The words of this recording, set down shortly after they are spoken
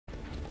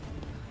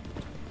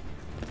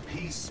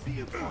Peace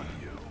be upon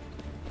you.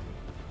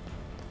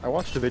 I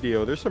watched a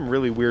video. There's some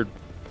really weird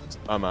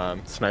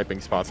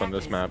sniping spots on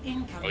this map.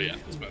 Oh yeah,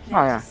 it's bad.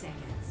 Oh yeah.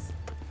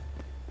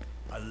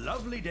 A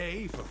lovely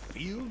day for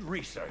field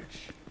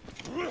research.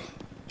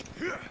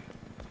 This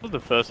was the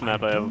first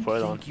map I ever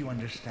played on. You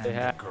understand They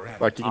have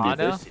Like you can do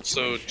Ana, this.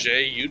 So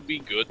Jay, you'd be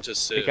good to they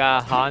sit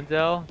got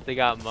Hanzo, they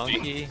got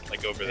Monkey,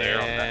 like over there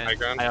on that high and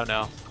ground, I don't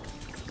know.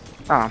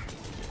 Oh.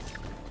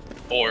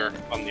 or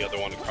on the other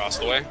one across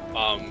the way.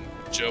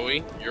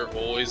 Joey, you're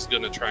always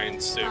gonna try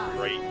and sit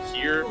right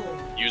here.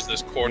 Use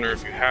this corner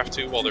if you have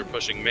to while they're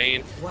pushing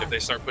main. If they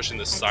start pushing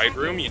the side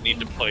room, you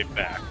need to play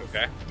back,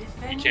 okay?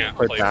 You can't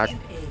Play play back.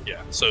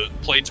 Yeah, so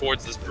play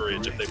towards this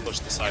bridge if they push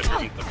the side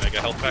room, the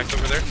mega health pack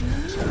over there.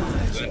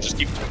 And then just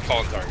keep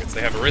calling targets. They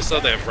have Orisa,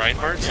 they have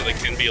Reinhardt, so they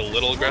can be a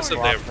little aggressive.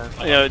 They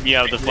have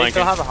Yeah, the Do they flanking.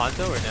 still have a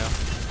Hanzo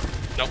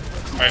or no?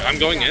 nope. Alright, I'm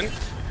going in.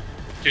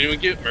 Can you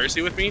get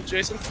Mercy with me,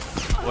 Jason?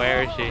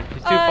 Where is she?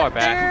 She's too far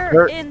back.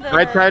 They're- In the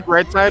right side,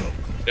 right side.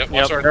 Yep,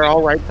 watch our They're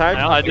all right side.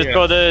 I just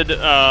coded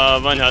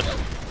Reinhardt.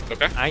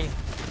 Okay. I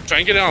Try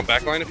and get it on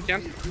backline if you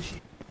can.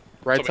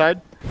 Right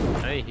side.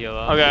 need to heal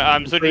up. Okay,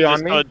 I'm switching on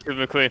this me. code to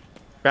McQueen.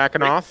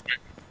 Backing off.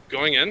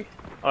 Going in.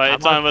 Alright,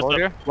 it's on with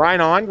soldier. Ryan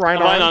on. Ryan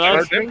Ryan on.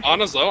 on. Charging.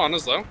 Anna's low,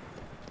 Anna's low.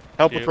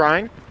 Help with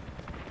Ryan.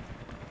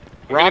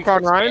 I'm Rock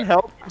getting on Ryan. first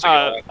Help.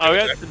 back.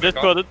 Okay, Back this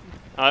off. coded.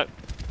 Alright,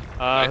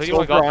 Who do you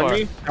want to Soldier go on for?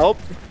 me. Help.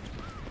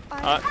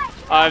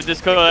 I've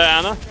just coded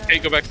Anna. Okay,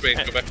 go back to main,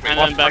 go back to main.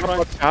 And then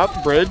backline.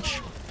 Up.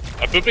 Bridge.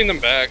 I'm booping them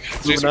back.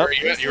 Jason, up. are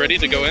you ready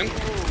to go in?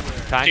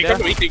 Can you come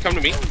to Kinda. me? Can you come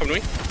to me? Come to me.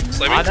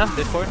 Slay me. Ana,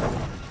 Discord.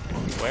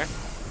 Where?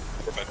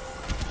 We're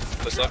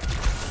fine. This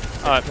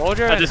left. Alright,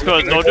 Soldier. I and- just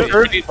coded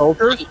soldier.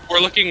 Soldier. We're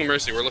looking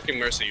Mercy. We're looking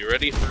Mercy. You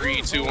ready?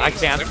 3, 2, 1. I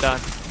can't. slam.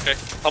 Done. Okay.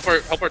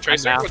 Help our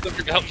tracer. I'm With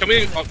the, help, kill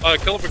me.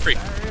 Kill him for Kree.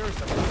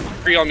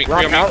 Kree on me.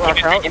 Kree on me. Rock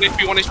 1 out.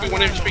 HP. 1 HP.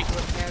 1 HP.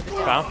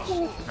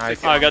 Found.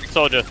 Nice. I got the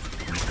soldier.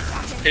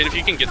 Okay, if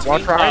you can get to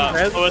Watch me. Ryan.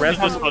 Res OS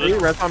on just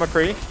McCree. Res on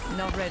McCree.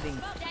 Not ready.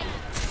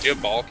 Do you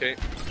have ball, Kate?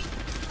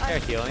 They're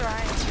healing.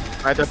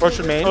 Alright, they're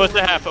pushing main. Oh, it's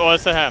a half. Oh,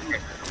 it's a half.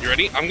 You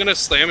ready? I'm gonna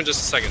slam in just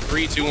a second.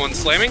 3, 2, 1.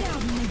 Slamming.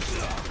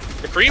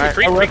 McCree.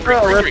 Alright, McCree.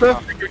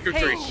 Orisa.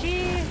 Hey,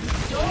 she.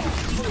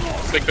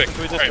 Big.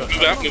 Alright,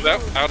 move out. Move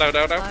out.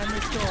 Out. I'm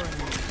restoring.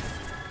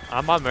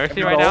 I'm on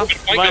Mercy right now. Good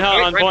point,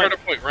 Reinhardt on Reinhardt on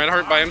point.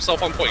 Reinhardt by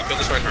himself on point. Kill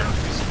this Reinhardt.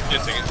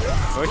 He's dancing it.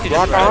 Mercy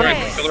Rock just on. ran.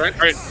 Alright, kill the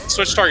Reinhardt. Alright,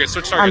 switch targets.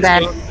 Switch I'm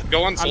targets. dead.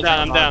 Go on I'm Soldier.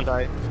 down, I'm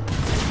down.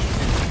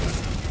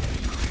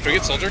 Can we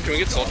get Soldier? Can we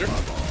get Soldier?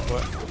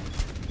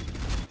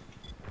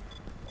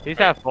 He's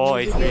at full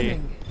HP.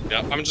 Yeah,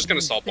 I'm just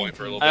gonna stall point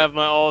for a little I bit. have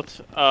my ult.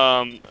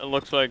 It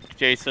looks like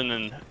Jason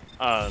and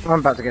I'm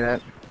about to get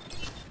it.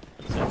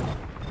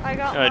 I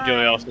got Joey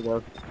mine. also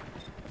does.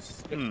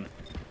 We've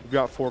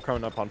got 4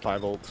 coming up on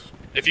 5 ults.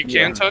 If you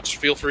can touch,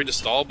 feel free to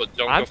stall, but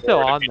don't I'm go still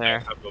forward on if you there.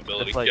 don't have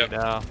mobility. Just let Yep. you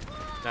know.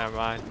 Never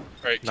mind.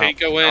 Alright, No. Kate,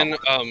 go in.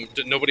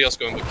 Nobody else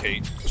go in but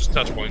Kate. Just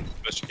touch point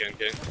best you can,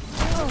 Kate.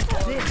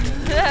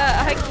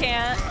 I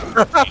can't.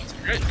 That's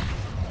great.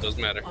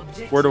 Doesn't matter.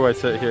 Where do I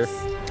sit here?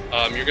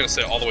 You're gonna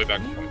sit all the way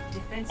back.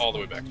 All the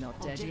way back. Not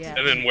dead yet.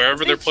 And then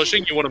wherever they're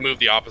pushing, you want to move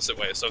the opposite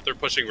way. So if they're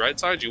pushing right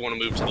side, you want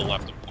to move to the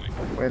left of point.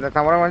 Wait, that's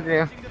not what I want to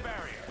do.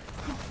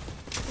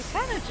 He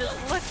kind of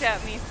just looked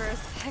at me for a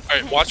second.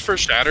 Alright, watch for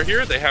Shatter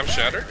here. They have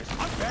Shatter.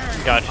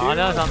 Got you.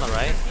 Ana's on the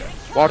right.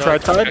 Watch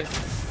right side.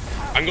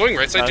 I'm going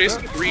right side,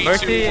 Jason. 3,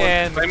 Mercy 2, 1.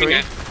 and Slamming McCree.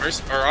 it.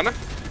 Mercy, or Anna?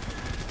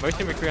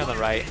 Mercy McCree on the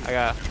right.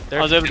 I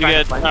was able to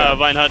get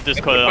Reinhardt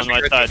discoded on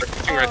my side. They're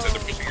pushing right side. They're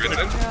pushing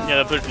right side.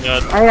 Yeah, they're pushing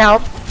us. I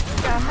help.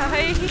 Guys.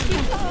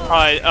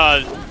 Alright,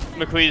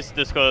 McQueen's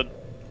discoded.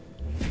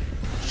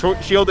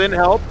 Shield in.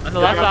 Help. On the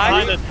left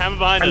Behind side. us, hammer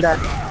behind I'm us. dead.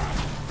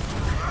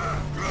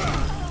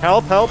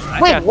 Help. Wait,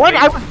 got what? three.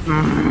 I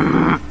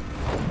was.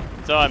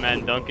 It's alright,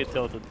 man. Don't get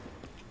tilted.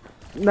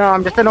 No,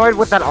 I'm just annoyed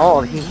with that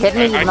ult. He hit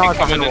me I even can though I was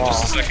come on in the in wall.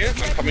 just a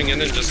second. I'm coming in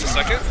just a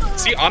second.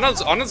 See,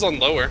 Anna's on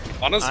lower.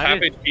 Anna's I half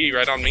did- HP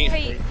right on me.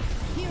 Hey,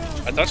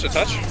 I touch.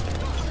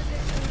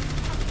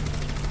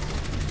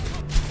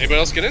 Anybody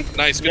else get in?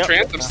 Nice, good Yep.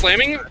 trans. I'm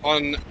slamming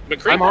on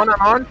McCree. I'm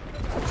on.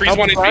 Freeze Help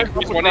 1 with HP. Ryan, Freeze help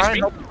with 1 Ryan, HP.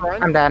 help with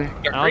Ryan. I'm dead. I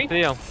Got don't Kree.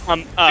 see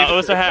him. It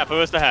was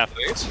a half.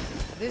 Nice.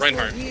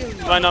 Reinhardt.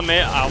 Right on me.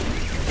 Ow.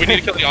 We need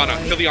to kill the Ana.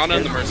 Kill the Ana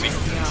and the Mercy.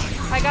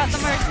 I got the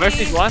Mercy.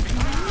 Mercy's one.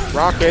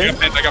 Rock I in.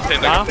 got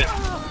pinned.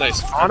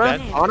 Nice.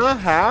 Anna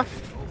half.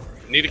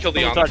 Need to kill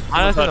the Don't Ana. touch.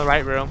 Ana's in the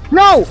right room.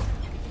 No!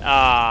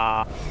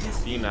 Ah.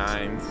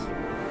 C9s.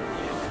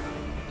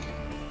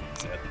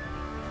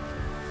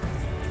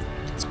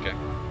 It's okay.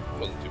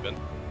 Wasn't too bad.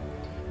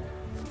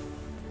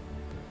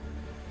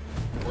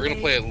 We're gonna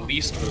play at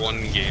least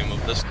one game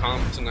of this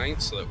comp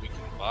tonight so that we can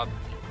bot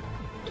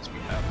as we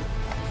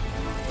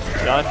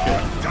have.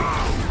 Gotcha.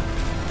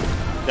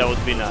 That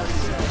would be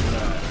nice.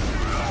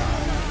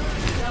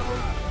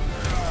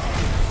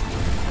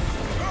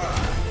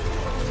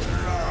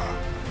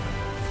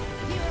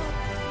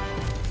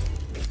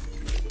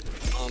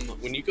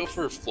 When you go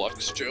for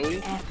Flux,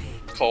 Joey,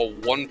 call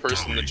one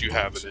person that you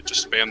have in it,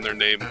 just spam their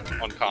name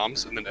on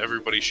comms, and then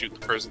everybody shoot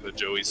the person that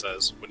Joey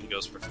says when he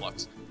goes for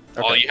flux.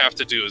 Okay. All you have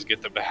to do is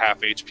get them to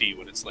half HP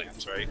when it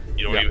slams, right?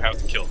 You don't even have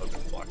to kill them in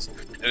flux.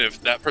 And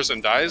if that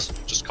person dies,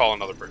 just call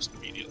another person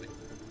immediately.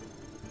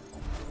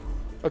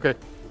 Okay.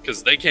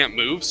 Because they can't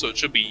move, so it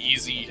should be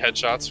easy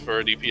headshots for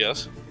a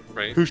DPS,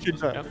 right? Who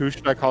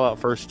should I call out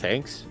first?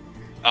 Tanks?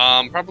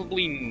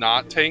 Probably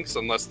not tanks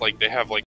unless like they have like